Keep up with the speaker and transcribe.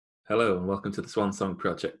Hello and welcome to the Swan Song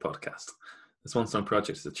Project podcast. The Swan Song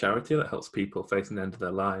Project is a charity that helps people facing the end of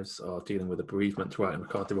their lives or dealing with a bereavement to write and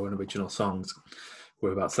record their own original songs.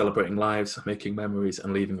 We're about celebrating lives, making memories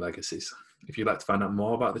and leaving legacies. If you'd like to find out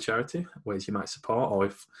more about the charity, ways you might support, or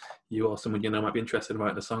if you or someone you know might be interested in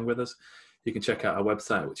writing a song with us, you can check out our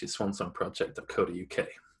website, which is swansongproject.co.uk.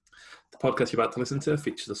 The podcast you're about to listen to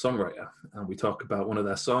features a songwriter, and we talk about one of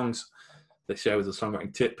their songs. They share with us a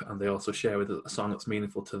songwriting tip, and they also share with us a song that's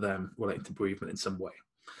meaningful to them relating to bereavement in some way.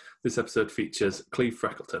 This episode features Cleve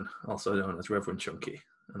Freckleton, also known as Reverend Chunky,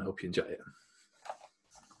 and I hope you enjoy it.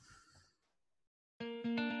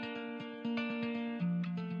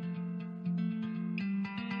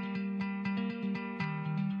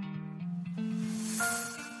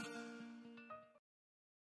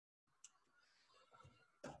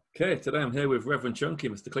 Okay, today I'm here with Reverend Chunky,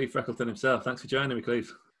 Mr. Cleve Freckleton himself. Thanks for joining me,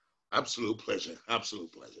 Cleve. Absolute pleasure.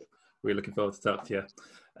 We're looking forward to talk to you.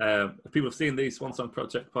 If people have seen these Swan Song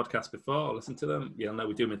Project podcasts before or listened to them, you'll know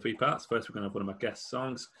we do them in three parts. First, we're going to have one of my guest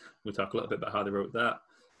songs. We'll talk a little bit about how they wrote that.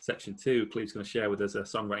 Section 2, Cleve's going to share with us a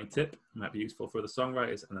songwriting tip. It might be useful for other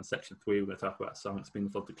songwriters. And then Section 3, we're going to talk about a song that's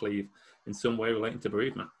meaningful to Cleve in some way relating to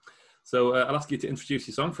bereavement. So I'll ask you to introduce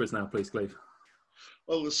your song for us now, please, Cleve.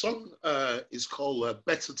 Well, the song is called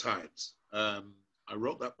Better Times. I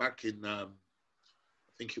wrote that back in...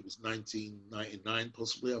 I think it was 1999,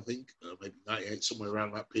 possibly, maybe 98, somewhere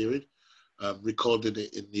around that period. Recorded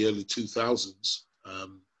it in the early 2000s.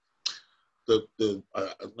 The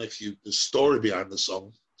story behind the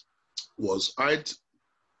song was I'd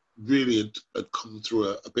really had come through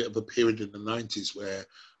a bit of a period in the 90s where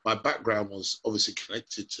my background was obviously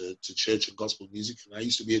connected to church and gospel music, and I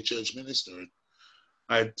used to be a church minister. And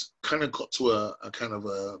I'd kind of got to a kind of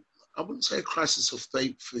a, I wouldn't say a crisis of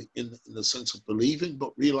faith in the sense of believing,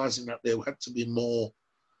 but realizing that there had to be more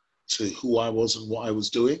to who I was and what I was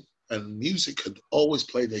doing. And music had always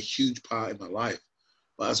played a huge part in my life.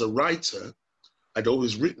 But as a writer, I'd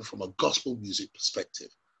always written from a gospel music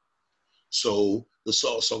perspective. So the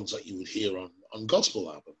sort of songs that you would hear on gospel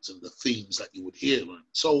albums and the themes that you would hear. And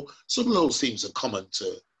so some of those themes are common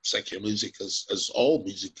to secular music, as all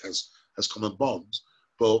music has common bonds.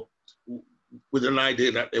 But with an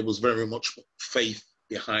idea that there was very much faith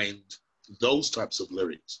behind those types of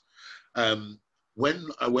lyrics. When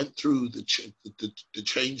I went through the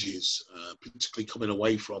changes, particularly coming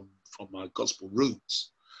away from my gospel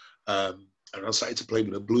roots, and I started to play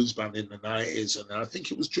with a blues band in the 90s, and I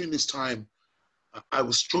think it was during this time I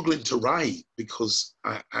was struggling to write because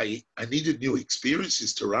I needed new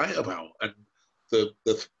experiences to write about. And the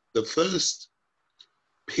first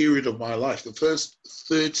period of my life, the first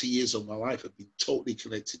 30 years of my life have been totally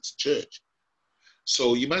connected to church.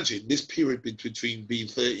 So you imagine this period between being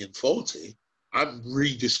 30 and 40, I'm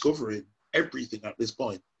rediscovering everything at this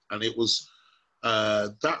point. And it was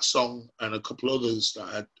that song and a couple others that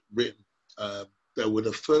I had written that were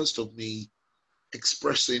the first of me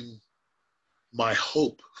expressing my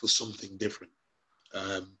hope for something different.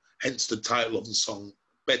 Hence the title of the song,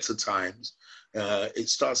 Better Times. It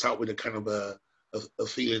starts out with a kind of a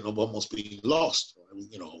feeling of almost being lost.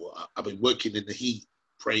 I've been working in the heat,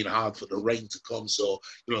 praying hard for the rain to come. So,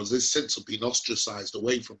 there's this sense of being ostracized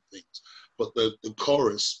away from things. But the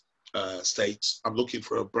chorus states, I'm looking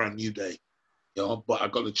for a brand new day, but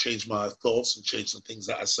I've got to change my thoughts and change the things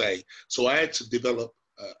that I say. So I had to develop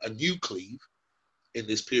a new Cleve in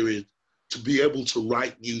this period to be able to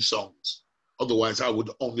write new songs. Otherwise, I would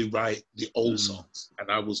only write the old songs.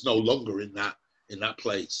 And I was no longer in that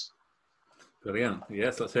place. Brilliant.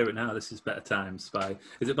 Yes, let's hear it now. This is Better Times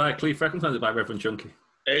is it by Cleve Freckleton or is it by Reverend Chunky?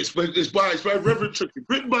 It's by Reverend Chunky.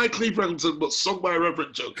 Written by Cleve Freckleton, but sung by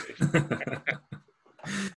Reverend Chunky.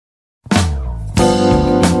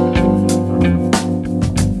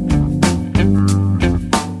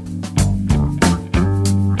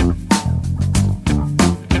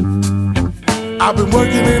 I've been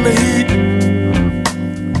working in the heat,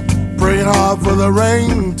 praying hard for the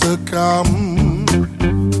rain to come.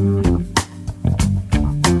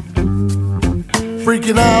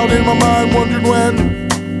 Freaking out in my mind, wondering when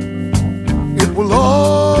it will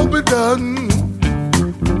all be done.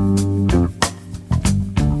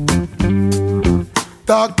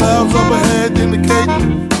 Dark clouds up ahead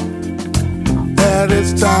indicating that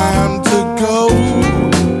it's time to go.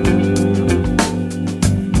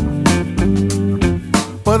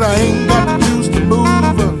 But I ain't got the juice to move.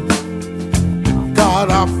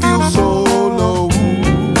 God, I feel so low.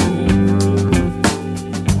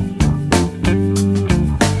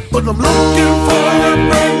 But I'm looking for a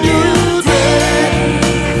brand new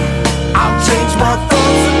day. I'll change my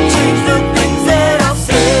thoughts and change the things that I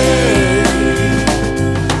say.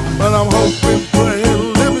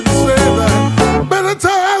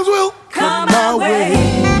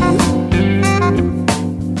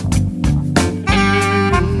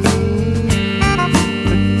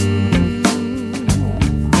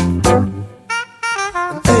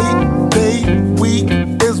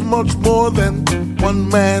 much more than one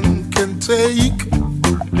man can take.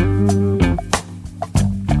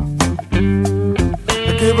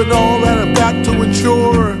 I give it all that I've got to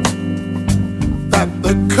ensure that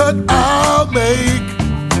the cut I'll make,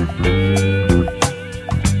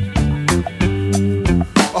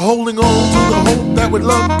 holding on to the hope that with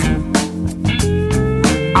luck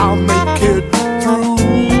I'll make it through.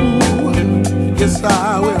 Yes,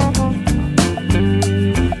 I will.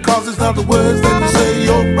 'Cause it's not the words that you say,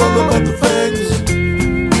 your brother, but the things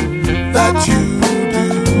that you do.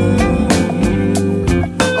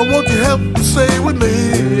 I want your help to say with me,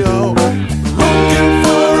 oh, looking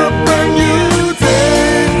for a brand new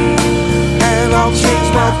day, and I'll change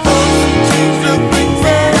my thoughts and change the things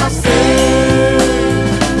that I say.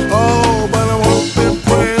 Oh, but I'm hoping,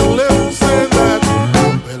 praying, living, saying that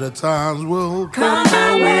better times will come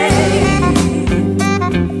my way.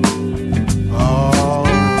 Oh,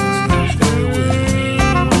 yes, they will.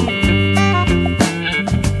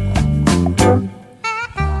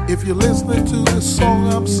 If you're listening to this song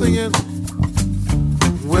I'm singing,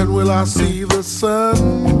 when will I see the sun?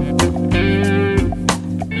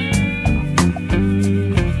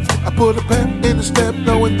 I put a pen in the step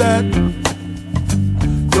knowing that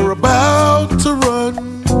you're about to run.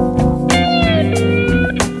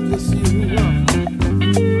 Yes, you are.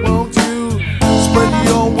 Won't you spread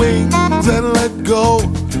your wings and let go?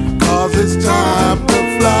 'Cause it's time to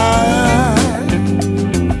fly.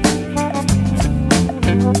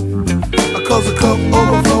 'Cause a cup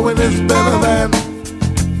overflowing is better than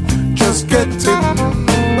just getting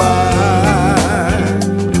by.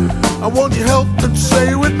 I want your help and say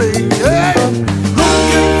with me, hey,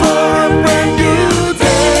 looking for a brand new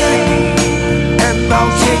day, and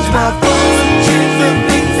I'll change my thoughts and change the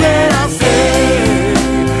things that I say.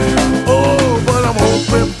 Oh, but I'm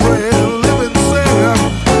hoping, praying, living, saying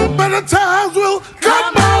better times will come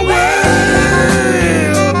my way.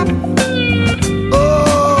 Oh,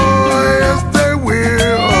 yes, they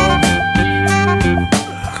will.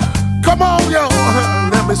 Come on, yo,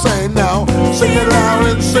 let me say it now. Sing it loud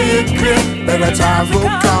and say it clear. Better times will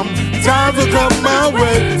come. Times will come my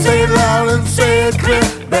way. Say it loud and say it clear.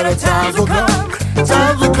 Better times will come.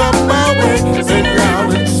 Times will come my way. Say it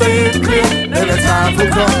loud and say it clear. Better times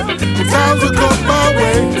will come. Times will come my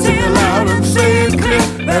way. Sing it loud and say it clear.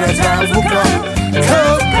 Better times will come.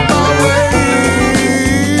 Come my way.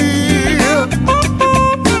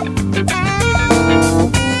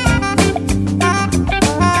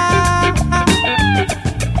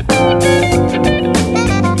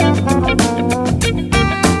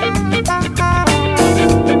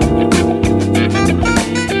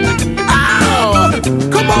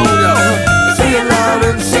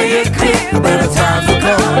 Better times will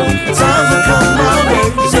come. Times will come my way.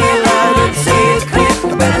 Say it loud and say it clear.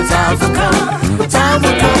 Better times will come. Times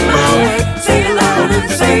will come my way. Say it loud and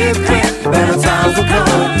say it clear. Better times will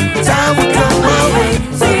come. Times will come my way.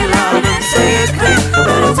 Say it loud and say it clear.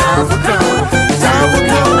 Better times will come. Times will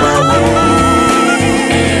come my way.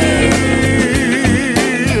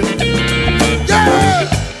 Yeah.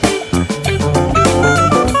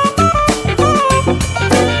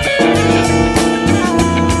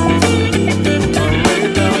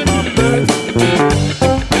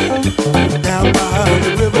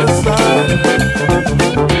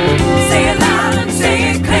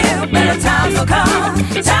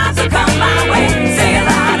 Times will come my way. Say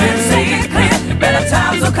it loud and say it clear. Better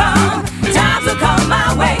times will come. Times will come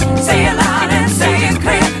my way. Say it loud and say it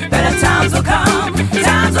clear. Better times will come.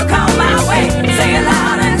 Times will come my way. Say it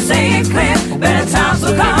loud and say it clear. Better times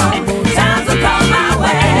will come. Times will come my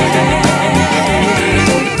way.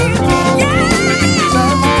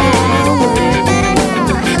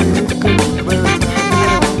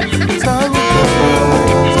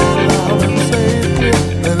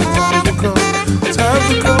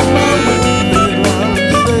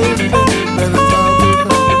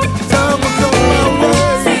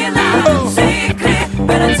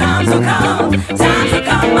 Times will come. Times will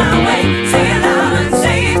come my way. Say it loud and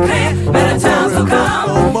say it clear. Better times will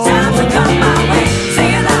come. Times will come my way. Say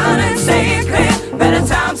it loud and say it clear. Better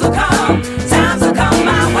times will come. Times will come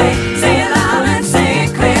my way. Say it loud and say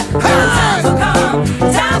it clear. Better times will come.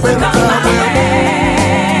 Times will come my way.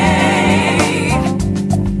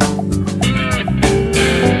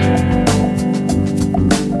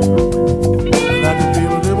 I can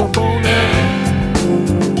feel it in my bones.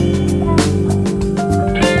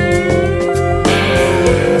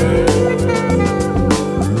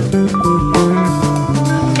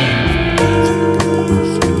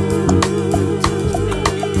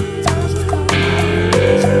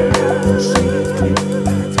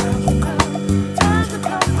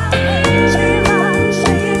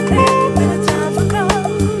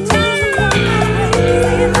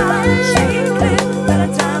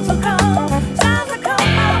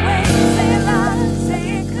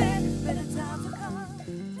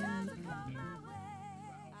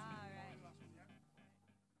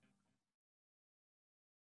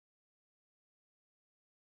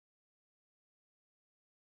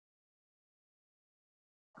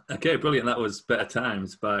 Okay, brilliant. That was Better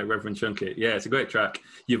Times by Reverend Chunky. Yeah, it's a great track.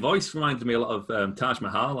 Your voice reminded me a lot of Taj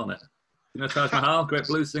Mahal on it. You know Taj Mahal, great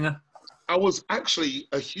blues singer? I was actually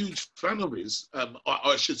a huge fan of his.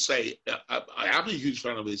 I should say, I am a huge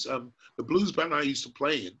fan of his. The blues band I used to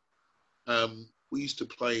play in, we used to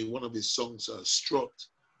play one of his songs, Strut.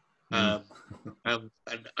 And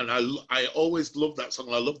I always loved that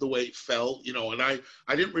song. I loved the way it felt, you know, and I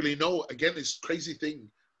didn't really know, again, this crazy thing,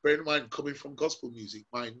 bear in mind, coming from gospel music,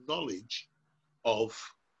 my knowledge of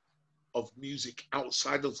music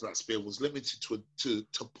outside of that sphere was limited to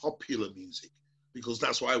popular music, because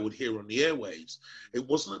that's what I would hear on the airwaves. It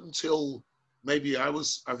wasn't until maybe I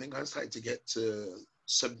think I started to get to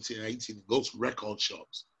 17, 18, go to record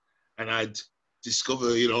shops, and I'd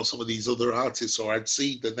discover, you know, some of these other artists, or I'd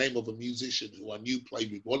see the name of a musician who I knew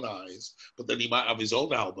played with One Eyes, but then he might have his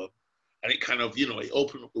own album. And it kind of, you know, it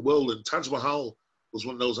opened up the world. And Taj Mahal was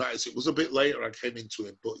one of those artists. It was a bit later I came into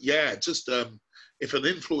it. But yeah, just if an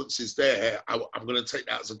influence is there, I'm going to take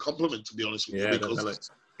that as a compliment, to be honest with you, because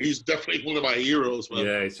definitely. He's definitely one of my heroes, man.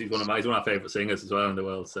 Yeah, he's one of my favourite singers as well in the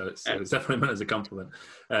world. So it's definitely meant as a compliment.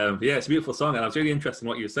 Yeah, it's a beautiful song. And I was really interested in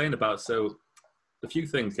what you were saying about, so a few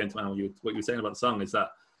things came to mind when what you were saying about the song is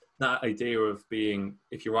that idea of being,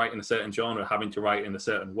 if you write in a certain genre, having to write in a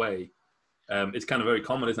certain way, it's kind of very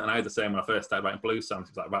common, isn't it? And I had the same when I first started writing blues songs.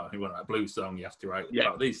 It's like, right, if you want to write a blues song, you have to write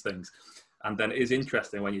about these things. And then it is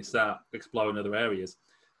interesting when you start exploring other areas.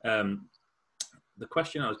 The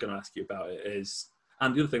question I was going to ask you about it is,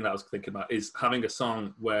 and the other thing that I was thinking about is having a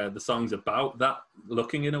song where the song's about that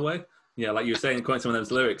looking in a way. Yeah, like you were saying, quite some of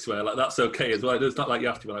those lyrics where like that's okay as well. It's not like you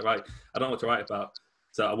have to be like, right, I don't know what to write about,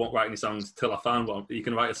 so I won't write any songs till I find one. You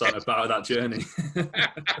can write a song about that journey.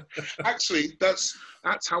 Actually, that's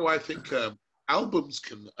how I think albums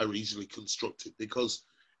are easily constructed, because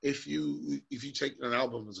if you take an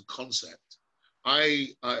album as a concept, I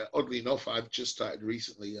oddly enough, I've just started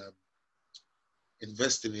recently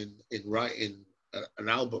investing in writing an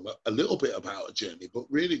album a little bit about a journey, but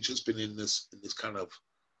really just been in this kind of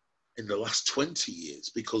in the last 20 years,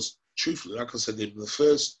 because truthfully, like I said, in the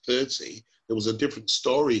first 30, there was a different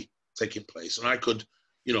story taking place. And I could,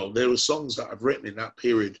 you know, there were songs that I've written in that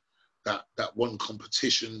period that won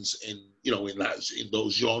competitions in, you know, in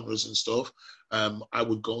those genres and stuff. I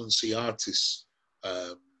would go and see artists,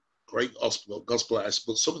 great gospel artists,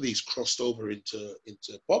 but some of these crossed over into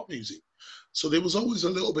pop music. So there was always a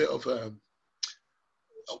little bit of,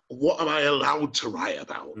 what am I allowed to write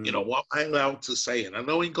about? You know, what am I allowed to say? And I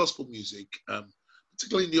know in gospel music,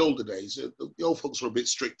 particularly in the older days, the old folks were a bit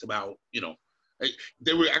strict about, you know,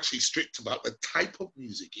 they were actually strict about the type of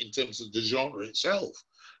music in terms of the genre itself.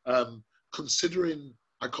 Considering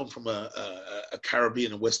I come from a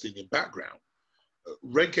Caribbean and West Indian background,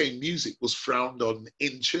 reggae music was frowned on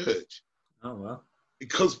in church. Oh, wow.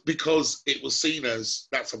 Because it was seen as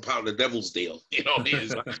that's a part of the devil's deal, you know what I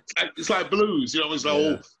mean? It's like blues, you know, it's like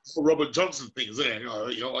all Robert Johnson things, isn't it?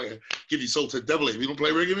 You know, like give your soul to the devil if you don't play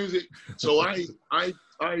reggae music. So I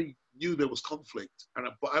knew there was conflict,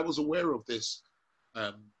 but I was aware of this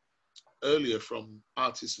earlier from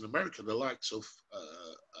artists in America, the likes of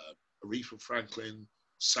Aretha Franklin,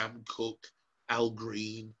 Sam Cooke, Al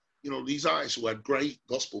Green. You know, these artists who had great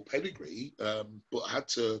gospel pedigree, but had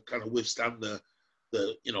to kind of withstand the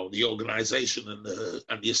organization and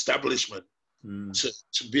the establishment to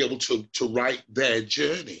be able to write their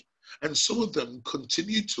journey. And some of them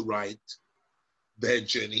continued to write their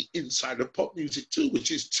journey inside of pop music too,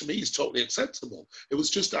 which is, to me, is totally acceptable. It was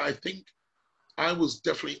just that I think I was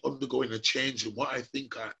definitely undergoing a change in what I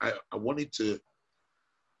think I wanted to,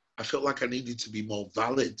 I felt like I needed to be more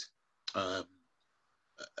valid to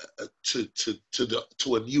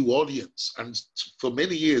a new audience. And for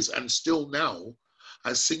many years, and still now,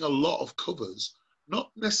 I sing a lot of covers, not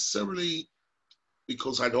necessarily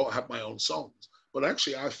because I don't have my own songs, but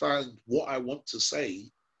actually I find what I want to say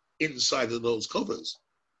inside of those covers.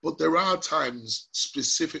 But there are times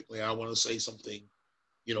specifically I want to say something,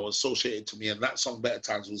 you know, associated to me. And that song, Better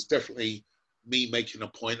Times, was definitely me making a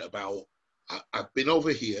point about, I've been over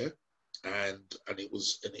here and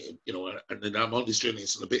then I'm on this journey.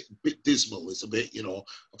 It's a bit dismal. It's a bit, you know,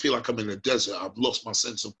 I feel like I'm in a desert. I've lost my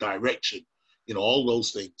sense of direction. You know, all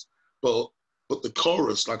those things. But the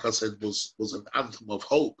chorus, like I said, was an anthem of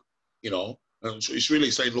hope, you know. And so it's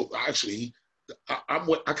really saying, look, actually,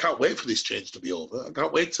 I can't wait for this change to be over. I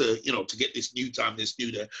can't wait to, you know, to get this new time, this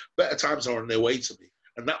new day. Better times are on their way to me.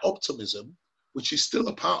 And that optimism, which is still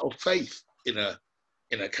a part of faith in a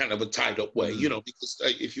kind of a tied up way, you know, because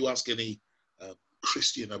if you ask any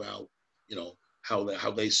Christian about, you know,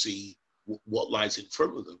 how they see what lies in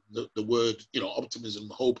front of them, the word, you know, optimism,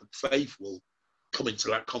 hope, and faith will come into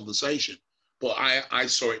that conversation. But I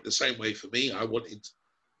saw it the same way for me. I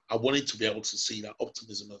wanted to be able to see that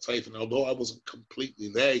optimism and faith. And although I wasn't completely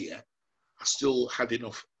there yet, I still had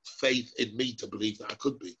enough faith in me to believe that I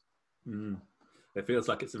could be. It feels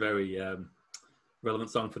like it's a very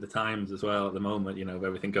relevant song for the times as well at the moment, you know, with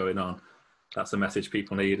everything going on. That's the message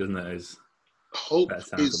people need, isn't it? Is hope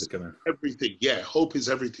is everything. Yeah, hope is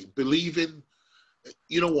everything. Believing,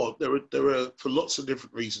 you know what, there are for lots of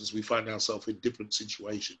different reasons we find ourselves in different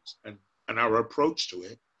situations, and our approach to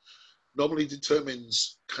it normally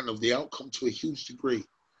determines kind of the outcome to a huge degree.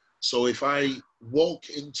 So if I walk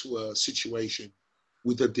into a situation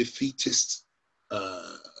with a defeatist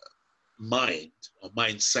mind or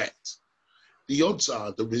mindset, the odds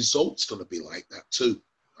are the result's going to be like that too.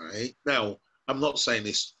 Right? Now, I'm not saying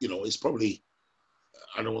this, you know, it's probably,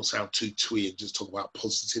 I don't want to sound too twee and just talk about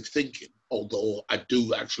positive thinking, although I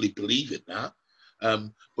do actually believe in that.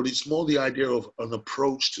 But it's more the idea of an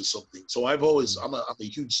approach to something. So I'm a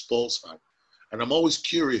huge sports fan, and I'm always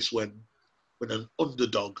curious when an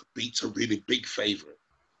underdog beats a really big favorite,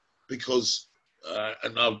 because,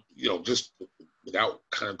 and I'll, you know, just without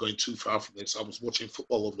kind of going too far from this, I was watching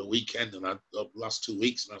football over the weekend and the last 2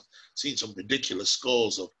 weeks, and I've seen some ridiculous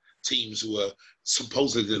scores of teams who are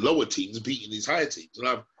supposedly the lower teams beating these higher teams. And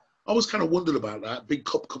I've always kind of wondered about that. Big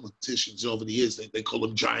cup competitions over the years, they call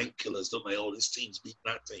them giant killers, don't they? All these teams beating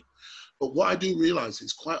that team. But what I do realize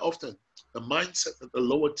is quite often the mindset that the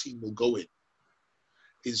lower team will go in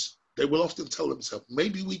is they will often tell themselves,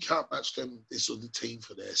 maybe we can't match them, this other team,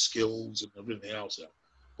 for their skills and everything else,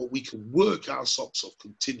 but we can work our socks off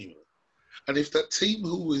continually. And if that team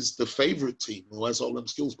who is the favorite team, who has all them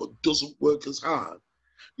skills but doesn't work as hard,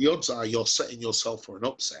 the odds are you're setting yourself for an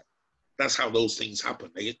upset. That's how those things happen.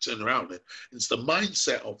 They get turned around. It's the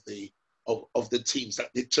mindset of the teams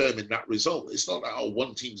that determine that result. It's not that, oh,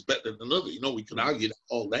 one team's better than another. You know, we can argue that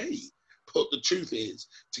all day. But the truth is,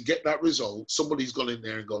 to get that result, somebody's gone in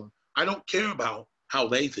there and gone, I don't care about how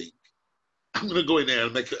they think. I'm going to go in there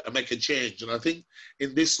and make a change. And I think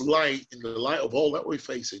in the light of all that we're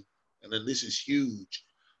facing, and then this is huge,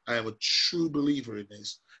 I am a true believer in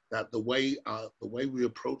this, that the way we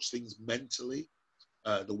approach things mentally,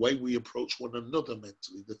 the way we approach one another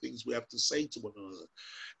mentally, the things we have to say to one another.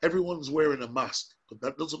 Everyone's wearing a mask, but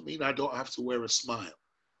that doesn't mean I don't have to wear a smile,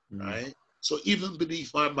 right? So even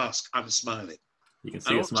beneath my mask, I'm smiling. You can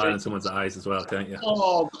see a smile in someone's eyes as well, can't you?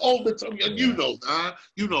 Oh, all the time. And you know that.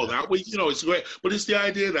 You know that. Well, you know, it's great. But it's the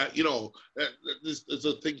idea that, you know, there's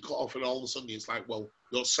a thing cut off and all of a sudden it's like, well,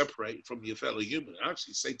 you're separated from your fellow human. I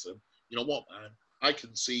actually say to them, you know what, man? I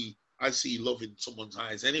see love in someone's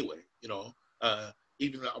eyes anyway, you know.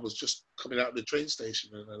 Even that I was just coming out of the train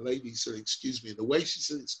station and a lady said, excuse me. And the way she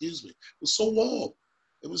said, excuse me, was so warm.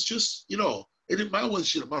 It was just, you know, it didn't matter whether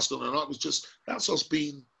she had a mask on or not. It was just, that's us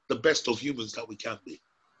being the best of humans that we can be.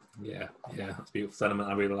 Yeah, that's a beautiful sentiment.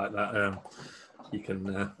 I really like that. You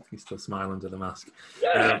can still smile under the mask.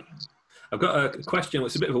 I've got a question,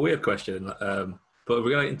 which is a bit of a weird question, but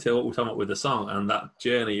relating to what we're talking about with the song and that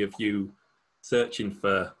journey of you searching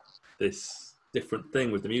for this different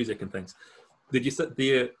thing with the music and things. Did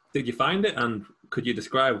you find it, and could you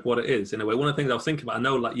describe what it is in a way? One of the things I was thinking about, I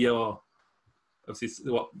know, like, you're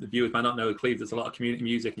obviously, what the viewers might not know, Cleve, there's a lot of community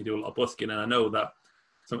music, you do a lot of busking, and I know that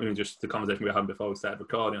something, just the conversation we were having before we started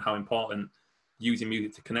recording, how important using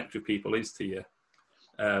music to connect with people is to you.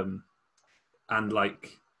 And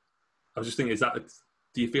like, I was just thinking,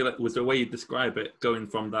 do you feel like, was there a way you describe it going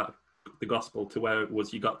from that, the gospel, to where it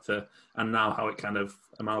was you got to, and now how it kind of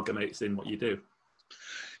amalgamates in what you do?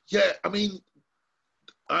 Yeah, I mean,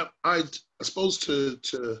 I suppose to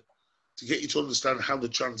get you to understand how the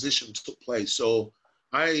transition took place. So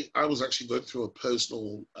I was actually going through a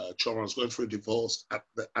personal trauma. I was going through a divorce at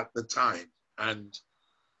the time, and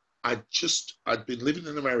I'd been living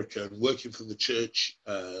in America and working for the church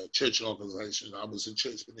and organization. I was a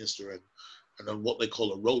church minister and on what they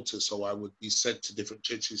call a rota, so I would be sent to different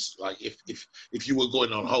churches. Like if you were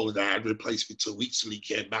going on holiday, I'd replace you 2 weeks till you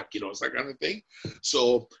came back. You know, it's that kind of thing.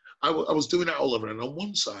 So I was doing that all over. And on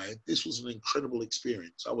one side, this was an incredible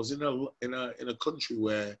experience. I was in a country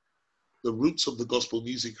where the roots of the gospel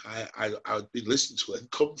music I'd been listening to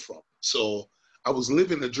had come from. So I was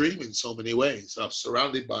living a dream in so many ways. I was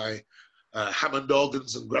surrounded by Hammond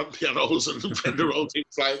organs and grand pianos and Fender Rhodes. It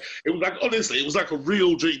was like, honestly, it was like a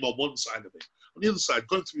real dream on one side of it. On the other side,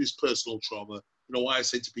 going through this personal trauma, you know, what I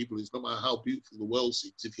say to people is, no matter how beautiful the world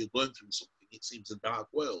seems, if you're going through something, it seems a dark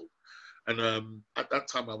world. And at that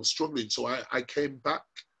time, I was struggling. So I came back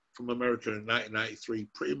from America in 1993,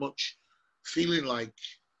 pretty much feeling like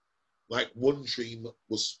like one dream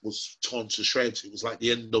was torn to shreds. It was like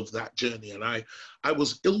the end of that journey, and I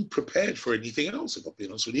was ill prepared for anything else. If I'm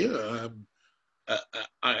being honest with you,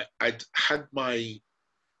 I'd had my.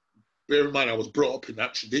 Bear in mind, I was brought up in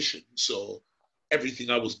that tradition, so everything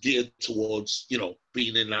I was geared towards, you know,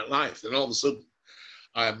 being in that life. Then all of a sudden,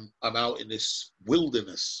 I'm out in this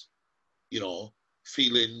wilderness, you know,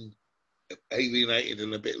 feeling alienated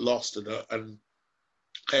and a bit lost, and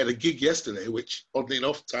I had a gig yesterday, which oddly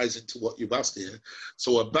enough ties into what you've asked here.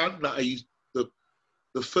 So a band that I used,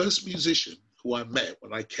 the first musician who I met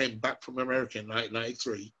when I came back from America in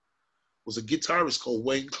 1993 was a guitarist called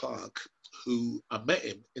Wayne Clark, who I met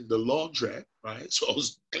him in the laundrette, right? So I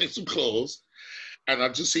was getting some clothes and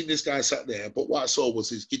I'd just seen this guy sat there, but what I saw was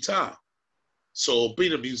his guitar. So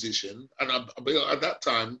being a musician, and at that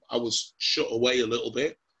time I was shut away a little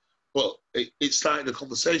bit, but it started a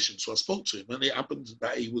conversation. So I spoke to him, and it happened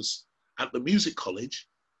that he was at the music college.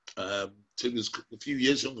 He was a few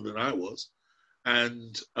years younger than I was.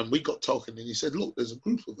 And we got talking, and he said, look, there's a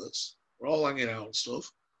group of us. We're all hanging out and stuff.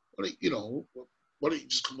 But, you know, why don't you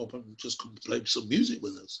just come up and just come play some music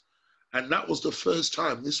with us? And that was the first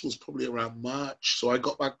time. This was probably around March. So I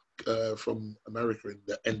got back from America in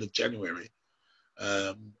the end of January.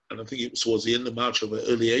 And I think it was towards the end of March or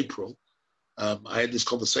early April. I had this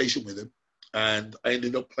conversation with him, and I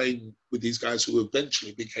ended up playing with these guys who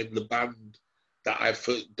eventually became the band that I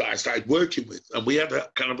started working with. And we had a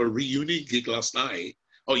kind of a reunion gig yesterday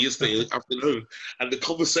afternoon, and the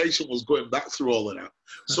conversation was going back through all of that.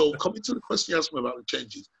 So coming to the question you asked me about the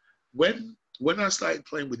changes, when I started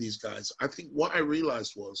playing with these guys, I think what I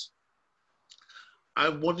realized was I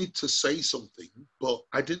wanted to say something, but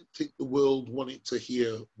I didn't think the world wanted to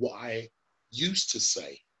hear what I used to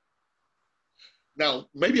say. Now,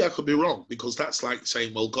 maybe I could be wrong, because that's like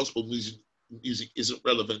saying, well, gospel music isn't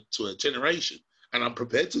relevant to a generation. And I'm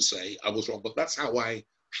prepared to say I was wrong, but that's how I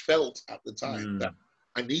felt at the time, that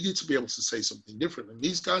I needed to be able to say something different. And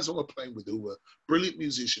these guys I was playing with, who were brilliant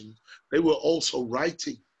musicians, they were also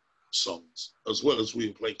writing songs as well as we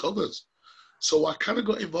were playing covers. So I kind of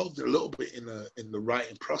got involved a little bit in the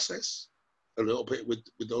writing process, a little bit with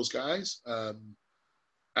those guys.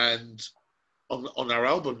 And on our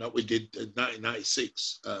album that we did in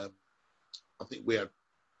 1996, I think we had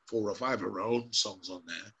 4 or 5 of our own songs on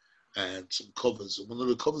there and some covers. And one of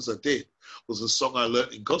the covers I did was a song I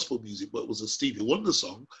learned in gospel music, but it was a Stevie Wonder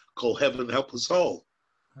song called Heaven Help Us All.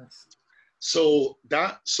 Nice. So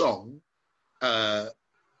that song, I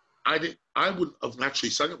wouldn't have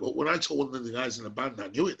naturally sung it, but when I told one of the guys in the band I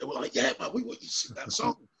knew it, they were like, yeah, man, we want you to sing that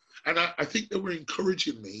song. And I think they were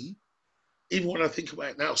encouraging me, even when I think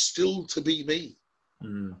about it now, still to be me.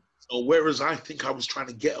 So whereas I think I was trying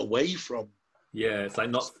to get away from. Yeah, it's like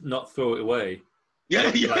not throw it away. Yeah,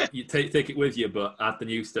 yeah. Like you take it with you, but add the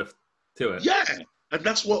new stuff to it. Yeah, and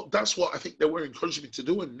that's what I think they were encouraging me to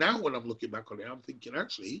do. And now when I'm looking back on it, I'm thinking,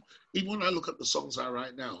 actually, even when I look at the songs I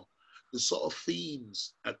write now, the sort of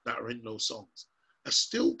themes that are in those songs are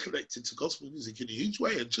still connected to gospel music in a huge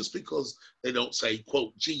way. And just because they don't say,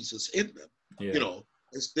 quote, Jesus in them, you know,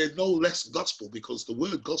 there's no less gospel, because the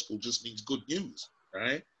word gospel just means good news,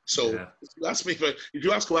 right? So if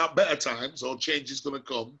you ask about better times or change is going to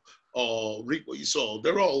come or reap what you sow,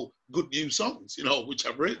 they're all good news songs, you know, which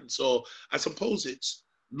I've written. So I suppose it's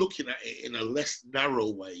looking at it in a less narrow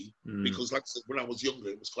way, because like I said, when I was younger,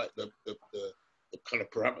 it was quite the kind of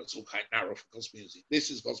parameters were quite narrow for gospel music. This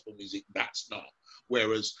is gospel music, that's not.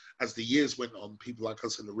 Whereas as the years went on, people like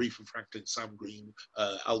us in Aretha Franklin, Sam Green,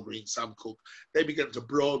 Al Green, Sam Cooke, they began to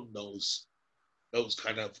broaden those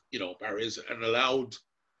kind of, you know, barriers, and allowed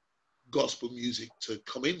gospel music to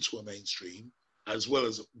come into a mainstream, as well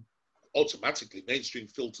as automatically mainstream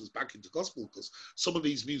filters back into gospel, because some of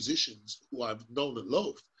these musicians who I've known and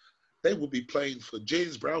loved, they would be playing for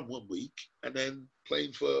James Brown one week and then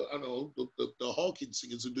playing for, I don't know, the Hawkins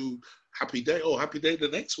singers who do Happy Day the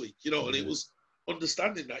next week, you know. And it was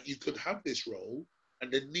understanding that you could have this role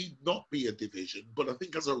and there need not be a division. But I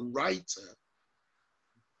think as a writer,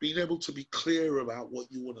 being able to be clear about what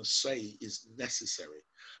you want to say is necessary.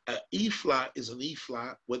 E flat is an E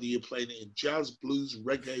flat, whether you're playing it in jazz, blues,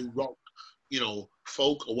 reggae, rock, you know,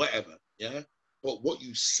 folk or whatever, yeah? But what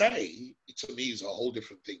you say, to me, is a whole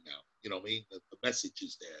different thing now. You know what I mean? The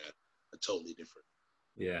messages there are totally different.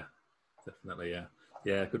 Yeah, definitely, yeah.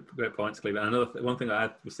 Yeah, great points, Cleveland. Another one thing I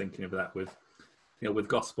was thinking of that with, you know, with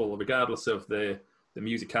gospel, regardless of the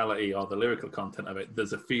musicality or the lyrical content of it,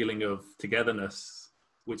 there's a feeling of togetherness,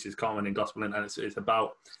 which is common in gospel, and it's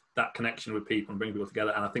about that connection with people and bringing people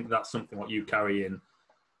together. And I think that's something what you carry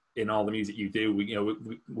in all the music you do. You know,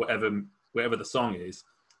 whatever the song is,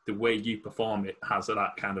 the way you perform it has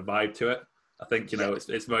that kind of vibe to it. I think,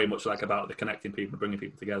 it's very much like about the connecting people, bringing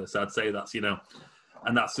people together. So I'd say that's,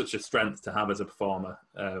 and that's such a strength to have as a performer,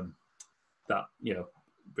 that,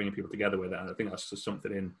 bringing people together with it. And I think that's just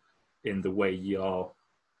something in the way your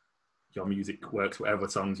music works, whatever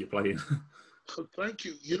songs you're playing. Thank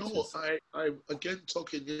you. I again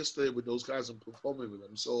talking yesterday with those guys and performing with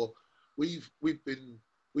them. So we've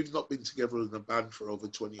not been together in a band for over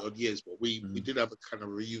 20 odd years, but we did have a kind of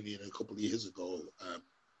reunion a couple of years ago.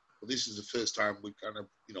 But this is the first time we kind of,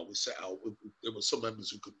 we set out. There were some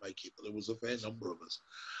members who couldn't make it, but there was a fair number of us.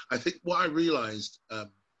 I think what I realised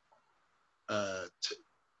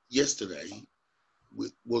yesterday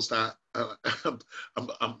was that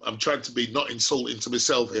I'm trying to be not insulting to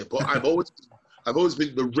myself here, but I've always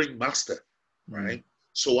been the ringmaster, right?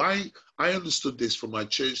 So I understood this from my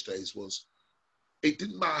church days was it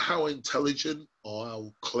didn't matter how intelligent or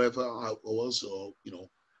how clever I was, or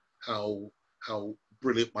how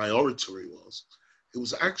brilliant my oratory was. It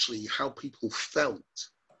was actually how people felt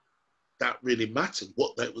that really mattered.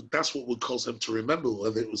 That's what would cause them to remember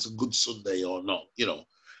whether it was a good Sunday or not,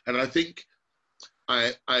 And I think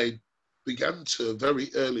I began to very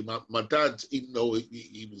early. My dad, even though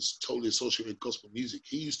he was totally associated with gospel music,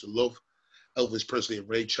 he used to love Elvis Presley and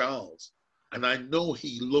Ray Charles, and I know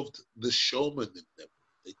he loved the showman in them.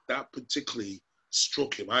 That particularly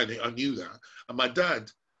struck him. I knew that, and my dad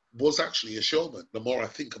was actually a showman. The more I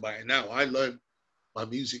think about it now, I learned my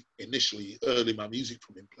music my music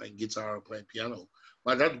from him playing guitar and playing piano.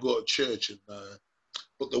 My dad would go to church,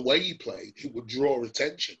 but the way he played, he would draw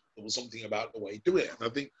attention. There was something about the way he do it, and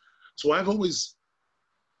I think so. I've always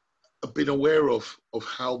been aware of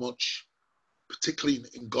how much, particularly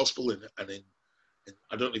in gospel and in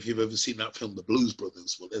I don't know if you've ever seen that film, The Blues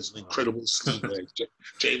Brothers. Well, there's an incredible scene where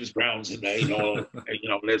James Brown's in there,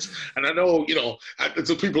 and I know,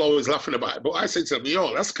 so people are always laughing about it, but I say to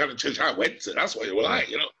them, that's the kind of church I went to. That's what it was like,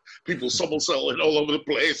 people somersaulting all over the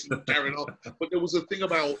place and carrying on. But there was a thing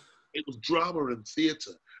about, it was drama and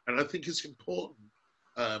theatre, and I think it's important.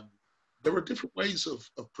 There are different ways of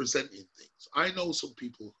presenting things. I know some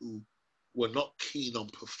people who were not keen on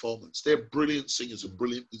performance. They're brilliant singers and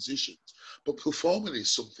brilliant musicians, but performing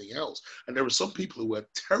is something else. And there are some people who are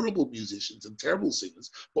terrible musicians and terrible singers,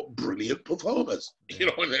 but brilliant performers,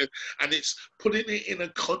 and it's putting it in a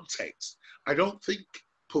context. I don't think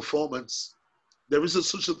performance, there is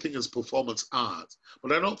such a thing as performance art,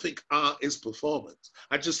 but I don't think art is performance.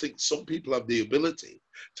 I just think some people have the ability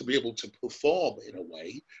to be able to perform in a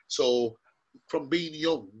way. So from being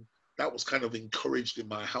young, that was kind of encouraged in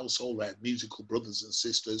my household. I had musical brothers and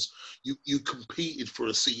sisters. You competed for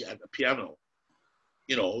a seat at the piano,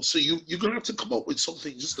 so you're going to have to come up with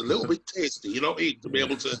something just a little bit tasty, to be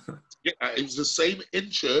able to get that. It was the same in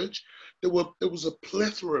church. There was a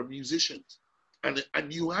plethora of musicians, and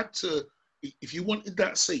you had to, if you wanted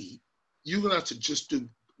that seat, you're going to have to just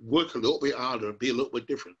work a little bit harder and be a little bit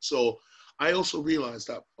different. So I also realized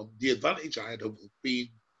that the advantage I had of being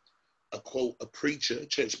a preacher, a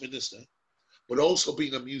church minister, but also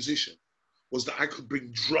being a musician, was that I could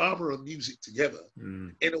bring drama and music together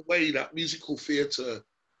in a way that musical theatre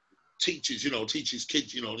teaches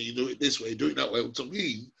kids, you do it this way, do it that way. To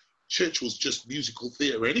me, church was just musical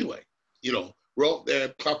theatre anyway. We're out there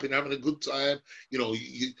clapping, having a good time. You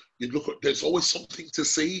look at, there's always something to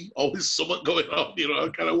see, always something going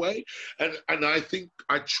on, kind of way. And I think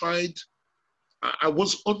I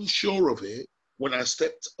was unsure of it when I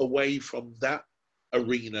stepped away from that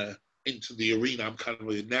arena into the arena I'm kind of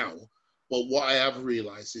in now. But what I have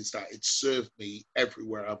realized is that it served me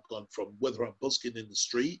everywhere I've gone from. Whether I'm busking in the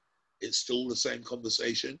street, it's still the same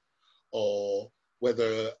conversation, or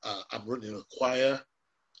whether I'm running a choir,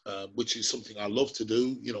 which is something I love to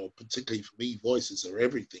do, particularly for me, voices are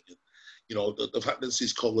everything. And, the fact that this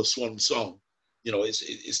is called a swan song,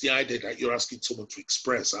 it's the idea that you're asking someone to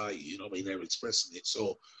express, they're expressing it.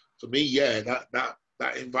 So for me,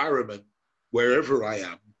 that environment, wherever I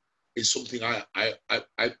am, is something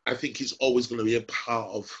I think is always going to be a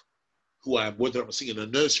part of who I am, whether I'm singing a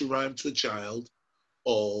nursery rhyme to a child,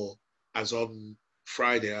 or as on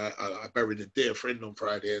Friday, I buried a dear friend on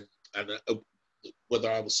Friday, and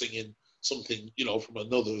whether I was singing something, from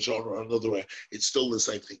another genre or another way, it's still the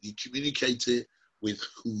same thing. You communicate it with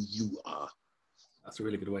who you are. That's a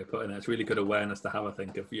really good way of putting it. It's really good awareness to have, I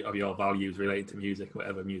think, of your values related to music,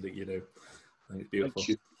 whatever music you do. I think it's beautiful.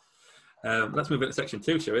 Thank you. Let's move into section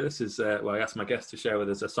 2, shall we? This is where I ask my guests to share with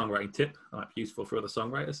us a songwriting tip that might be useful for other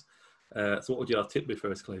songwriters. So what would your tip be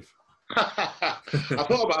for us, Clive? I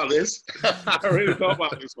thought about this. I really thought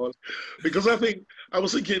about this one because I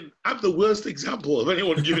was thinking I'm the worst example of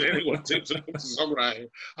anyone giving anyone tips when it comes to songwriting.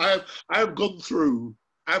 I have gone through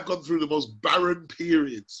the most barren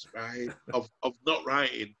periods, right, of not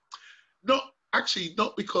writing. Not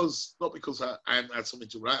because I haven't had something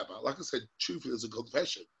to write about. Like I said, truthfully, as a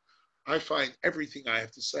confession, I find everything I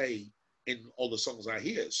have to say in all the songs I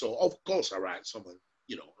hear. So of course I write something,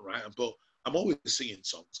 right? But I'm always singing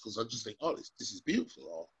songs because I just think, oh, this is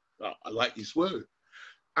beautiful, or oh, I like this word.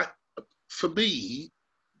 For me,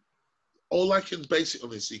 all I can base it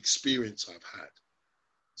on is the experience I've had.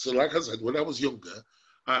 So like I said, when I was younger,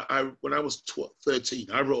 when I was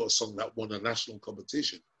 13, I wrote a song that won a national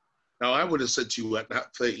competition. Now, I would have said to you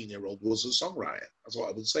that 13-year-old was a songwriter. That's what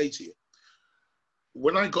I would say to you.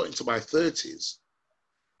 When I got into my 30s,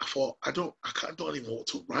 I thought, I don't even know what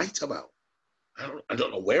to write about. I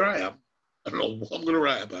don't know where I am. I don't know what I'm going to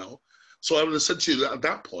write about. So I would have said to you that at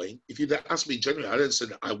that point, if you'd asked me genuinely, I'd have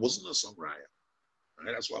said I wasn't a songwriter.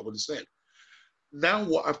 Right? That's what I would have said. Now,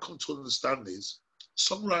 what I've come to understand is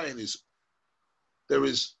songwriting there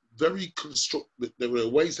are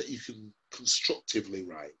ways that you can constructively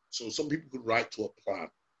write. So some people can write to a plan,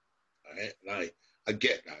 right? And I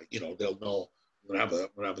get that. They'll know I'm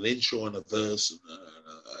gonna have an intro and a verse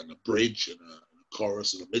and a bridge and a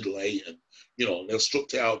chorus and a middle eight, and they'll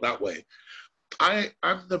structure it out that way.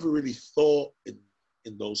 I've never really thought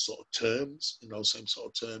in those sort of terms, in those same sort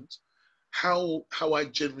of terms. How I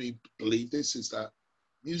generally believe this is that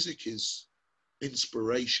music is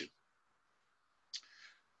inspiration.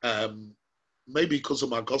 Maybe because of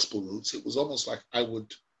my gospel roots, it was almost like I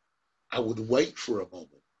would wait for a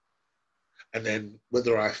moment, and then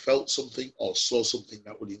whether I felt something or saw something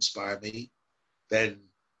that would inspire me, then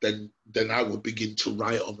I would begin to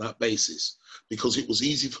write on that basis, because it was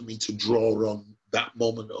easy for me to draw on that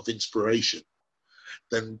moment of inspiration.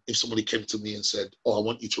 Then if somebody came to me and said, oh, I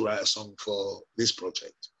want you to write a song for this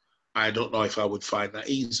project, I don't know if I would find that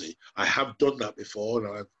easy. I have done that before,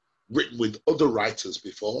 and I've written with other writers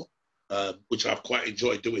before, which I've quite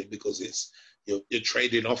enjoyed doing, because it's you're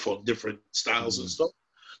trading off on different styles and stuff.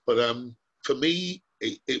 But for me,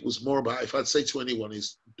 it was more about, if I'd say to anyone,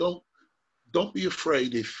 is don't be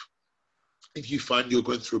afraid if you find you're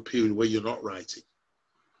going through a period where you're not writing.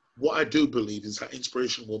 What I do believe is that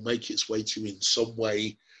inspiration will make its way to you in some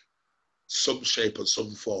way, some shape or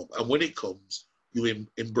some form. And when it comes, you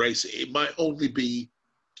embrace it. It might only be,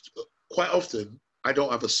 quite often, I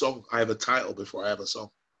don't have a song, I have a title before I have a song.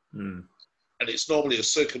 And it's normally a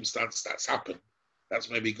circumstance that's happened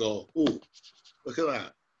that's made me go, ooh, look at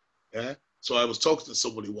that. Yeah. So I was talking to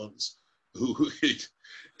somebody once who he'd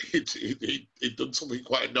done something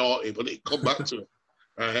quite naughty, but it come back to him.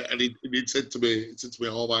 And he said to me,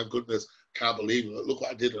 oh my goodness, can't believe it. Look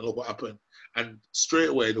what I did and look what happened. And straight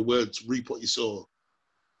away the words "reap what you sow"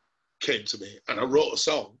 came to me. And I wrote a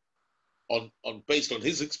song on based on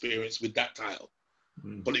his experience with that title.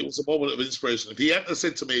 But it was a moment of inspiration. If he hadn't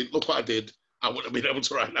said to me, look what I did, I wouldn't have been able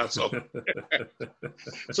to write that song.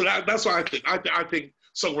 So that's what I think. I think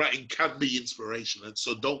songwriting can be inspiration. And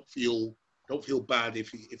so don't feel bad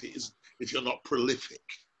if you're not prolific.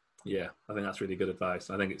 Yeah, I think that's really good advice.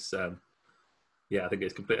 I think it's I think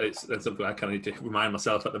it's completely. It's something I kind of need to remind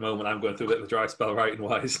myself at the moment. I'm going through a bit of a dry spell writing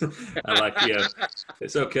wise. And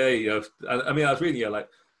it's okay. I mean, I was reading, like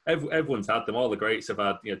everyone's had them. All the greats have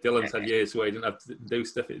had. Dylan's had years where he didn't have to do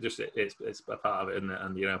stuff. It's a part of it, isn't it?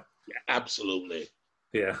 And yeah, absolutely.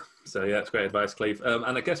 Yeah. So it's great advice, Cleve. And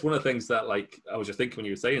I guess one of the things that I was just thinking when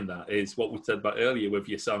you were saying that is what we said about earlier with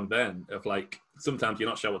your song then, of sometimes you're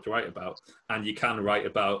not sure what to write about, and you can write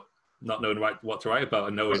about not knowing what to write about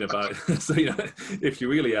and knowing about it. So if you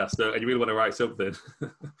really ask and you really want to write something,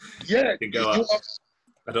 you can go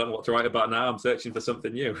I don't know what to write about now. I'm searching for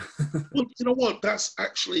something new. Well, you know what? That's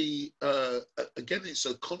actually again, it's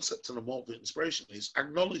a concept and a moment of inspiration. It's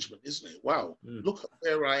acknowledgement, isn't it? Wow, look at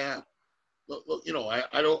where I am. Look,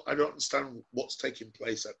 I don't understand what's taking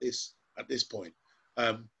place at this point.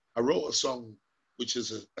 I wrote a song which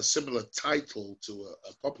is a similar title to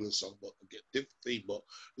a popular song, but a different theme. But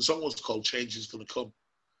the song was called "Change Is Gonna Come,"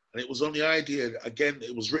 and it was on the idea. Again,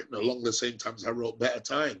 it was written along the same time as I wrote "Better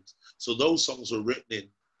Times." So those songs were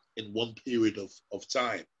written in one period of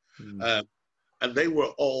time, and they were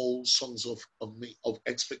all songs of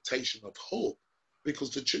expectation, of hope.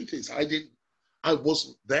 Because the truth is, I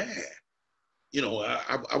wasn't there.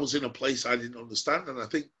 I was in a place I didn't understand, and I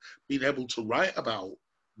think being able to write about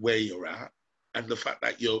where you're at and the fact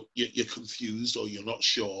that you're confused or you're not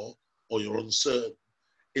sure or you're uncertain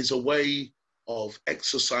is a way of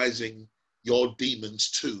exercising your demons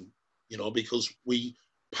too. Because we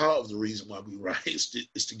part of the reason why we write is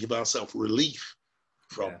to give ourselves relief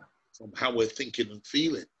from how we're thinking and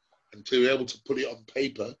feeling, and to be able to put it on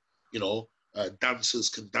paper. You know, dancers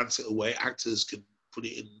can dance it away, actors can put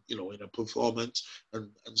it in, you know, in a performance, and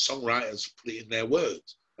songwriters put it in their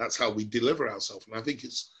words. That's how we deliver ourselves. And I think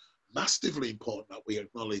it's massively important that we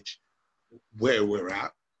acknowledge where we're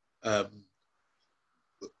at,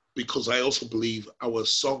 because I also believe our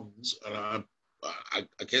songs, and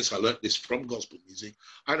I guess I learned this from gospel music,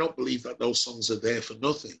 I don't believe that those songs are there for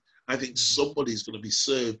nothing. I think somebody's going to be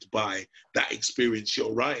served by that experience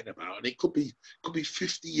you're writing about, and it could be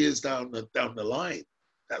 50 years down the line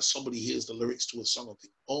that somebody hears the lyrics to a song and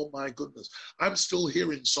think, oh my goodness, I'm still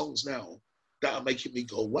hearing songs now that are making me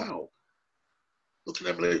go, wow. Look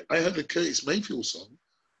at them. I heard a Curtis Mayfield song,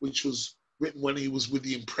 which was written when he was with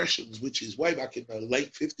the Impressions, which is way back in the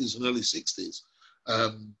late 50s and early 60s.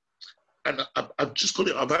 And I've just got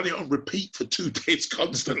it, I've had it on repeat for 2 days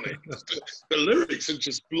constantly. The lyrics are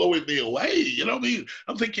just blowing me away, you know what I mean?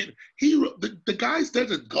 I'm thinking, the guy's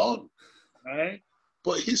dead and gone, right?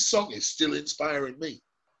 But his song is still inspiring me,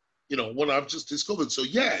 you know, what I've just discovered. So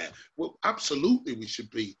yeah, well, absolutely we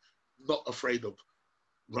should be not afraid of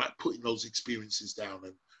putting those experiences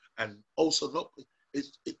down, and also not,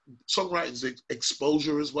 songwriting is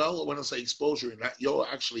exposure as well. When I say exposure, in that you're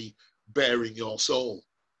actually bearing your soul.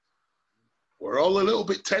 We're all a little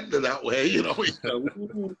bit tender that way, you know.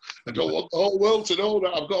 I don't want the whole world to know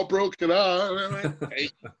that I've got a broken heart.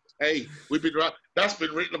 Hey, we've been right. That's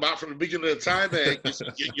been written about from the beginning of time. Hey,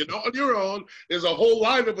 you're not on your own. There's a whole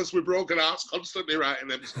line of us with broken hearts constantly writing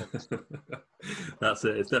them songs. That's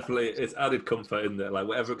it. It's added comfort in there. Like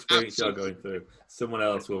whatever experience you're going through, someone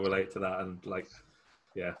else will relate to that, and like,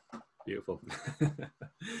 yeah. Beautiful.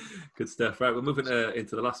 Good stuff. Right, we're moving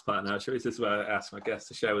into the last part now. Sure, this is where I ask my guests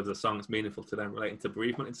to share with us a song that's meaningful to them relating to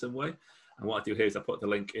bereavement in some way. And what I do here is I put the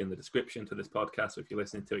link in the description to this podcast. So if you're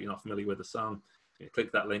listening to it, you're not familiar with the song, you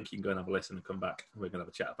click that link, you can go and have a listen and come back, and we're going to have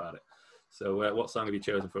a chat about it. So what song have you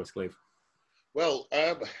chosen for us, Cleve? Well,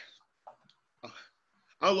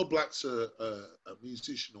 Arlo Black's a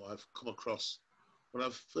musician who I've come across. When I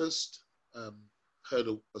first heard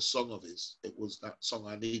a song of his, it was that song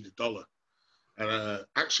I Need $1, and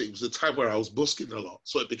actually it was a time where I was busking a lot,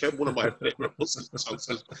 so it became one of my favorite busking songs.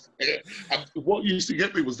 And what used to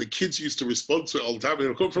get me was the kids used to respond to it all the time.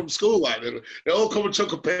 They'd come from school, like they all come and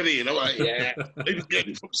chuck a penny, and I'm like, yeah, maybe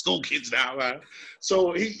getting from school kids now, man.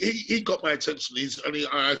 So he got my attention.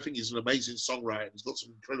 I think he's an amazing songwriter. He's got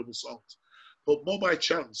some incredible songs. But more by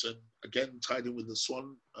chance, and again tied in with the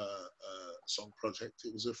Swan song project,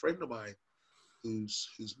 it was a friend of mine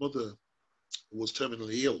whose mother was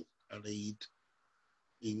terminally ill, and he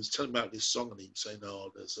was telling me about this song, and he was saying,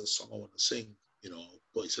 "Oh, there's a song I want to sing, you know."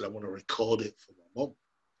 But he said, "I want to record it for my mum,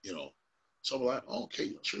 you know." So I'm like, oh, "Okay,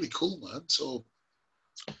 that's really cool, man." So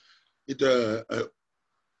it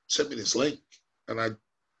sent me this link, and I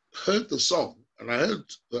heard the song, and I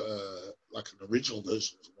heard like an original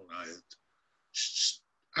version of the one I heard. Just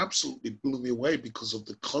absolutely blew me away because of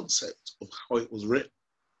the concept of how it was written.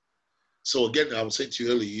 So again, I was saying to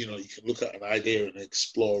you earlier, you know, you can look at an idea and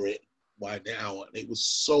explore it, widen it out. And it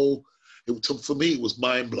was for me, it was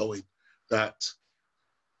mind-blowing that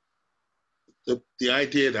the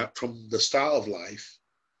idea that from the start of life,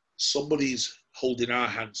 somebody's holding our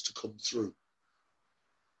hands to come through.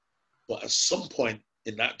 But at some point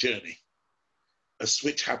in that journey, a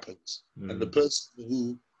switch happens. And the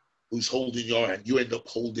person who's holding your hand, you end up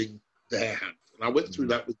holding their hand. And I went through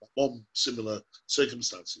that with my mom, similar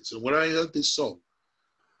circumstances. And when I heard this song,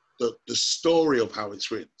 the story of how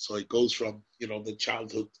it's written, so it goes from, you know, the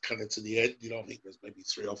childhood kind of to the end, you know, I think there's maybe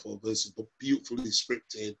 3 or 4 verses, but beautifully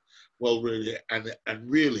scripted, well written. And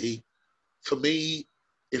really, for me,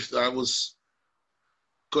 if I was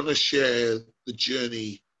going to share the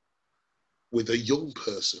journey with a young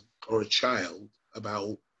person or a child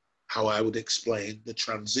about how I would explain the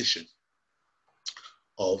transition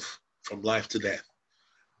from life to death,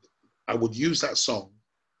 I would use that song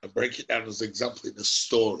and break it down as an example in a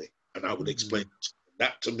story, and I would explain it.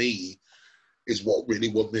 That to me is what really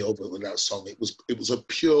won me over with that song. It was a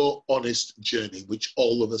pure, honest journey which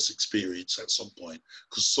all of us experience at some point,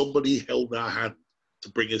 because somebody held our hand to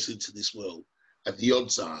bring us into this world, and the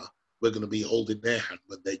odds are we're going to be holding their hand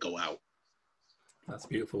when they go out. That's a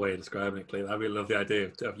beautiful way of describing it, Cleve. I really love the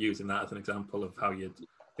idea of using that as an example of how you'd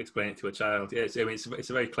explain it to a child. Yeah, it's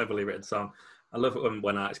a very cleverly written song. I love it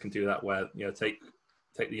when artists can do that, where, you know, take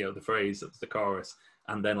the phrase that's the chorus,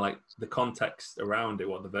 and then like the context around it,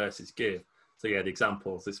 what the verses give, So yeah, the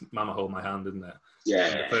examples, this Mama Hold My Hand, isn't it? Yeah.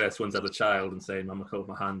 And the first one's as a child and saying Mama Hold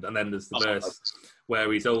My Hand. And then there's the Oh, verse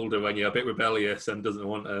where he's older when you're a bit rebellious and doesn't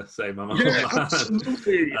want to say Mama Hold yeah, My Hand.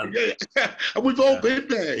 absolutely. And, yeah. And we've all been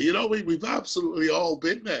there, you know, we've absolutely all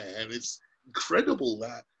been there. And it's incredible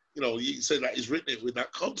that, you know, you say that he's written it with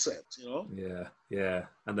that concept, you know? Yeah, yeah.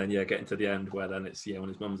 And then, yeah, getting to the end where then it's, when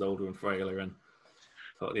his mum's older and frailer. And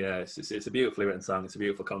thought, yeah, it's a beautifully written song. It's a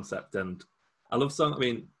beautiful concept. And I love song. I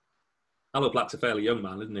mean, Aloe Black's a fairly young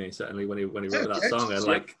man, isn't he? Certainly when he wrote that song, and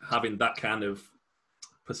like having that kind of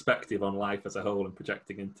perspective on life as a whole and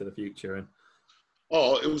projecting into the future. And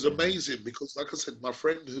oh, it was amazing because, like I said, my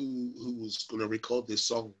friend who was going to record this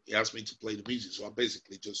song, he asked me to play the music, so I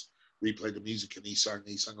basically just replayed the music and he sang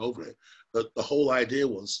over it. But the whole idea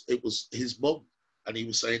was it was his mum, and he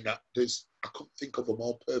was saying that I couldn't think of a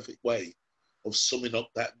more perfect way of summing up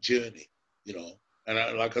that journey, you know.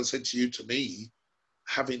 And like I said to you, to me,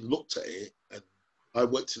 having looked at it, and I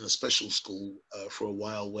worked in a special school for a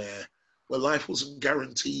while where life wasn't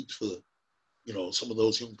guaranteed for, you know, some of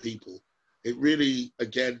those young people. It really,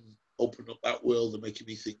 again, opened up that world and making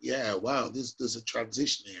me think, yeah, wow, there's a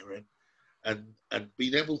transition here, and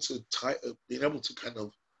being able to kind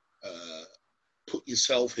of put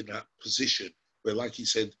yourself in that position where, like you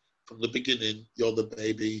said, from the beginning, you're the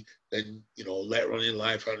baby, then, you know, later on in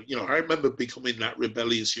life, I remember becoming that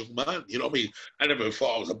rebellious young man, you know what I mean? I never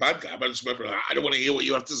thought I was a bad guy, but I just remember, I don't want to hear what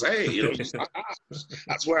you have to say, you know, just,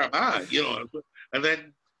 that's where I'm at, you know. And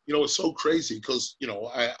then, you know, it's so crazy because, you know,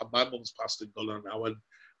 my mum's passed and gone on now,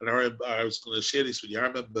 and I was going to share this with you. I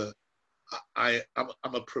remember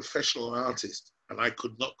I'm a professional artist, and I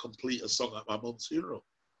could not complete a song at my mum's funeral,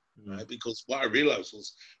 right? Because what I realized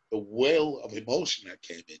was the well of emotion that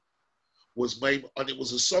came in was made, and it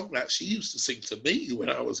was a song that she used to sing to me when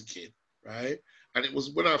I was a kid, right? And it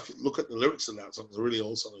was, when I look at the lyrics of that song, it's a really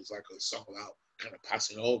old song. It was like a song about kind of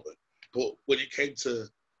passing over. But when it came to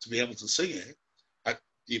be able to sing it,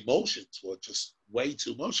 the emotions were just way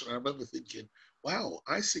too much. And I remember thinking, wow,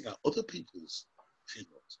 I sing at other people's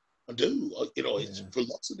funerals. I do, you know, it's for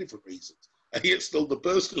lots of different reasons. And yet still the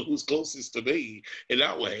person who was closest to me in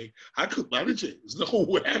that way, I couldn't manage it. There's no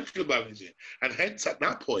way I could manage it. And hence at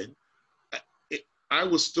that point, I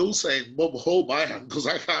was still saying, Mum, hold my hand because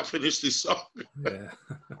I can't finish this song. Yeah.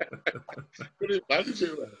 Couldn't manage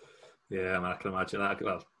it, man. Yeah, I mean, I can imagine that.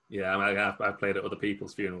 Well, yeah, I mean, I've played at other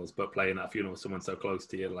people's funerals, but playing at a funeral with someone so close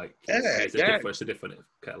to you, like, it's a different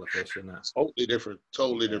kettle of fish, isn't it? Totally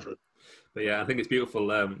different. But yeah, I think it's beautiful.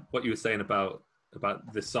 What you were saying about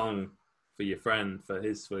the song for your friend, for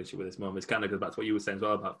his relationship with his mum, is kind of goes back to what you were saying as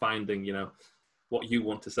well about finding, you know, what you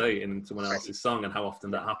want to say in someone else's song and how often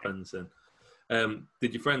that happens. And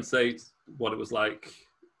did your friend say what it was like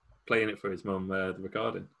playing it for his mum, the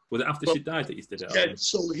recording? Was it after she died that you did it? Yeah,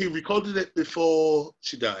 so he recorded it before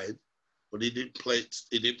she died, but he didn't play it.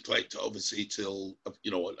 He didn't play it to, obviously, till,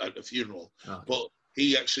 you know, at the funeral. Okay. But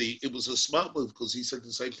he actually, it was a smart move because he said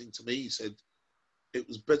the same thing to me. He said it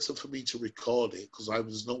was better for me to record it because there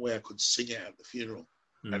was no way I could sing it at the funeral.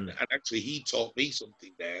 And actually, he taught me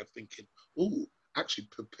something there, thinking, oh, actually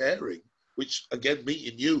preparing, which again,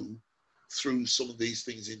 meeting you threw some of these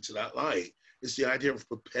things into that light, is the idea of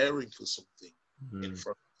preparing for something in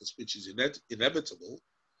front of us, which is inevitable.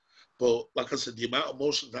 But like I said, the amount of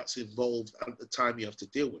emotion that's involved at the time you have to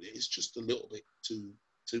deal with it is just a little bit too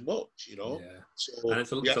much, you know. Yeah. So, and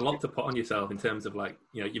it's a lot to put on yourself in terms of, like,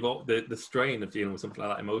 you know, you've all, the strain of dealing with something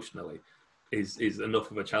like that emotionally is enough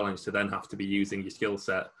of a challenge to then have to be using your skill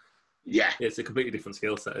set. Yeah, it's a completely different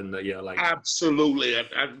skill set, and like absolutely.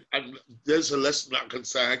 And there's a lesson that I can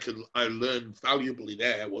say I learned valuably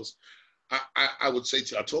there was. I would say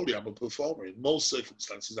to you, I told you I'm a performer. In most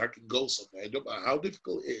circumstances, I can go somewhere, no matter how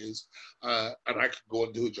difficult it is, and I can go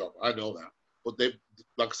and do a job. I know that. But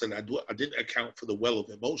like I said, I didn't account for the well of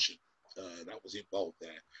emotion that was involved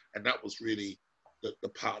there. And that was really the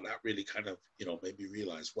part that really kind of, you know, made me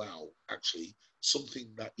realize, wow, actually, something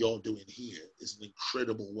that you're doing here is an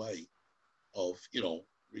incredible way of, you know,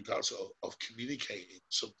 regardless of communicating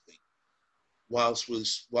something, whilst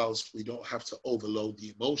we don't have to overload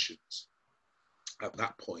the emotions at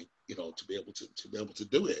that point, you know, to be able to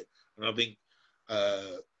do it. And I think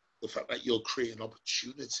the fact that you're creating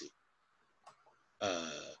opportunity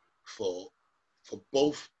for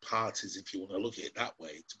both parties, if you want to look at it that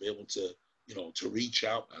way, to be able to, you know, to reach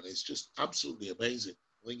out, and it's just absolutely amazing.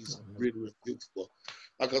 I think it's really, really beautiful.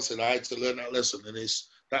 Like I said, I had to learn that lesson, and it's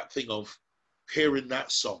that thing of hearing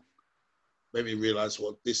that song made me realize,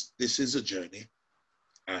 well, this is a journey,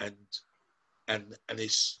 and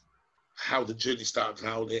it's how the journey starts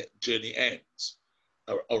and how the journey ends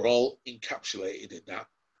are all encapsulated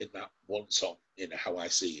that one song, How I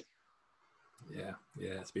See It. Yeah,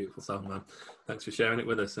 it's a beautiful song, man. Thanks for sharing it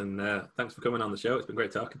with us, and thanks for coming on the show. It's been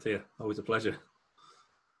great talking to you. Always a pleasure.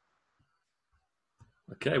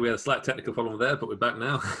 Okay, we had a slight technical problem there, but we're back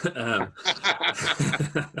now.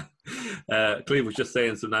 Cleve was just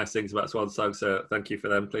saying some nice things about Swan Song, so thank you for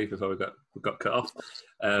them, Cleve, before we got cut off.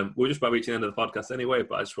 We're just about reaching the end of the podcast anyway,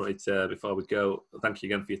 but I just wanted to, before we go, thank you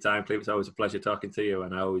again for your time, Cleve. It's always a pleasure talking to you,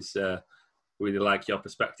 and I always really like your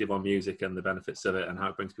perspective on music and the benefits of it and how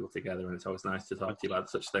it brings people together, and it's always nice to talk to you about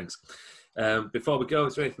such things. Before we go,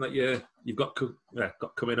 is there anything that you've got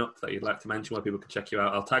coming up that you'd like to mention where people can check you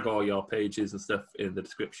out? I'll tag all your pages and stuff in the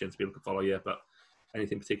description so people can follow you, but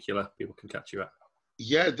anything particular people can catch you at?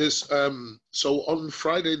 Yeah, there's so on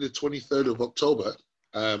Friday the 23rd of October,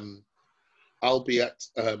 I'll be at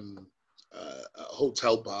a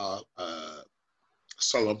hotel bar,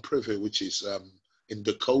 Salon Privé, which is in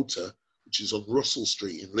Dakota, which is on Russell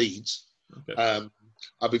Street in Leeds. Okay.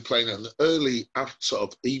 I'll be playing an early sort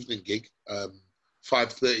of evening gig,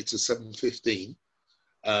 5:30 to 7:15.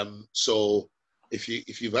 So if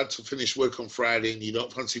you've had to finish work on Friday and you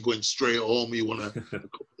don't fancy going straight home, you want a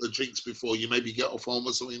couple of drinks before you maybe get off home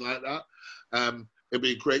or something like that, it'll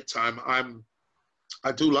be a great time.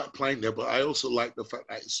 I do like playing there, but I also like the fact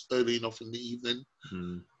that it's early enough in the evening.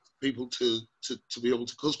 People to be able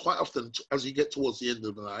to, because quite often as you get towards the end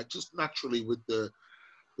of the night, just naturally with the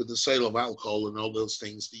sale of alcohol and all those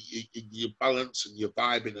things, your balance and your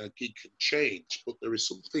vibe in a gig can change. But there is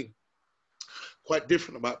something quite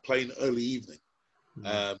different about playing early evening.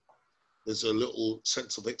 There's a little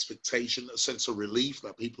sense of expectation, a sense of relief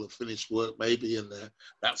that people have finished work maybe, and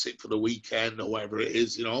that's it for the weekend or whatever it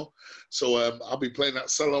is, So I'll be playing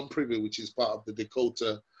at Salon Privé, which is part of the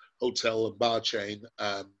Dakota hotel and bar chain,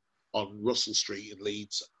 on Russell Street in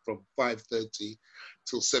Leeds from 5:30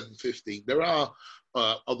 till 7:15. There are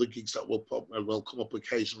other gigs that will come up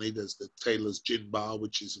occasionally. There's the Taylor's Gin Bar,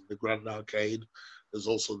 which is in the Grand Arcade. There's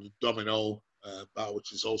also the Domino Bar,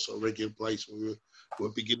 which is also a regular place where we're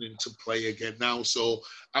beginning to play again now. So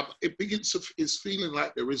it's feeling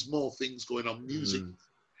like there is more things going on, music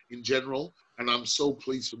in general. And I'm so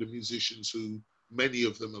pleased for the musicians who, many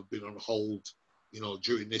of them have been on hold,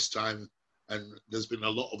 during this time. And there's been a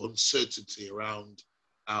lot of uncertainty around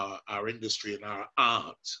our industry and our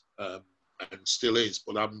art, and still is.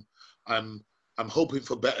 But I'm hoping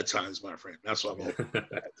for better times, my friend. That's what I'm hoping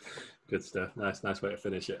for. Good stuff. Nice way to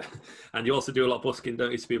finish it. And you also do a lot of busking,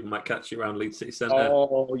 don't you? So people might catch you around Leeds City Centre.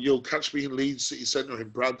 Oh, you'll catch me in Leeds City Centre, in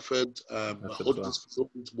Bradford,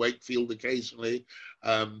 Huddersfield, Wakefield occasionally.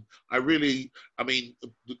 The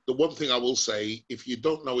one thing I will say, if you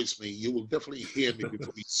don't know it's me, you will definitely hear me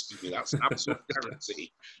before you see me. That's an absolute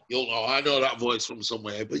guarantee. You'll know, I know that voice from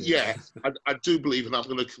somewhere. But yeah, I do believe, and I'm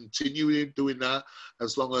going to continue doing that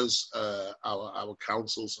as long as our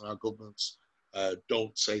councils and our governments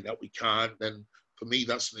don't say that we can't. Then for me,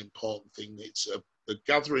 that's an important thing. It's the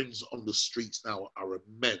gatherings on the streets now are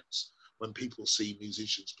immense when people see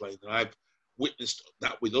musicians playing. And I've witnessed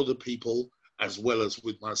that with other people as well as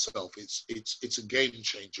with myself. It's a game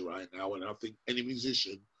changer right now. And I think any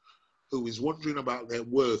musician who is wondering about their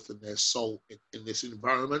worth and their soul in this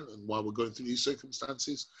environment, and while we're going through these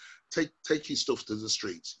circumstances, take your stuff to the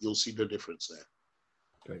streets. You'll see the difference there.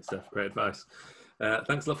 Great stuff. Great advice.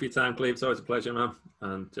 Thanks a lot for your time, Cleve. It's always a pleasure, man.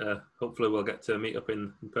 And hopefully we'll get to meet up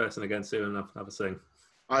in person again soon and have a sing.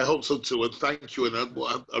 I hope so too. And thank you. And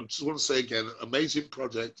I just want to say again, amazing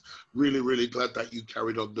project. Really, really glad that you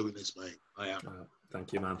carried on doing this, mate. I am.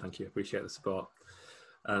 Thank you, man. Thank you. Appreciate the support.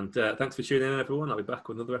 And thanks for tuning in, everyone. I'll be back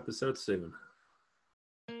with another episode soon.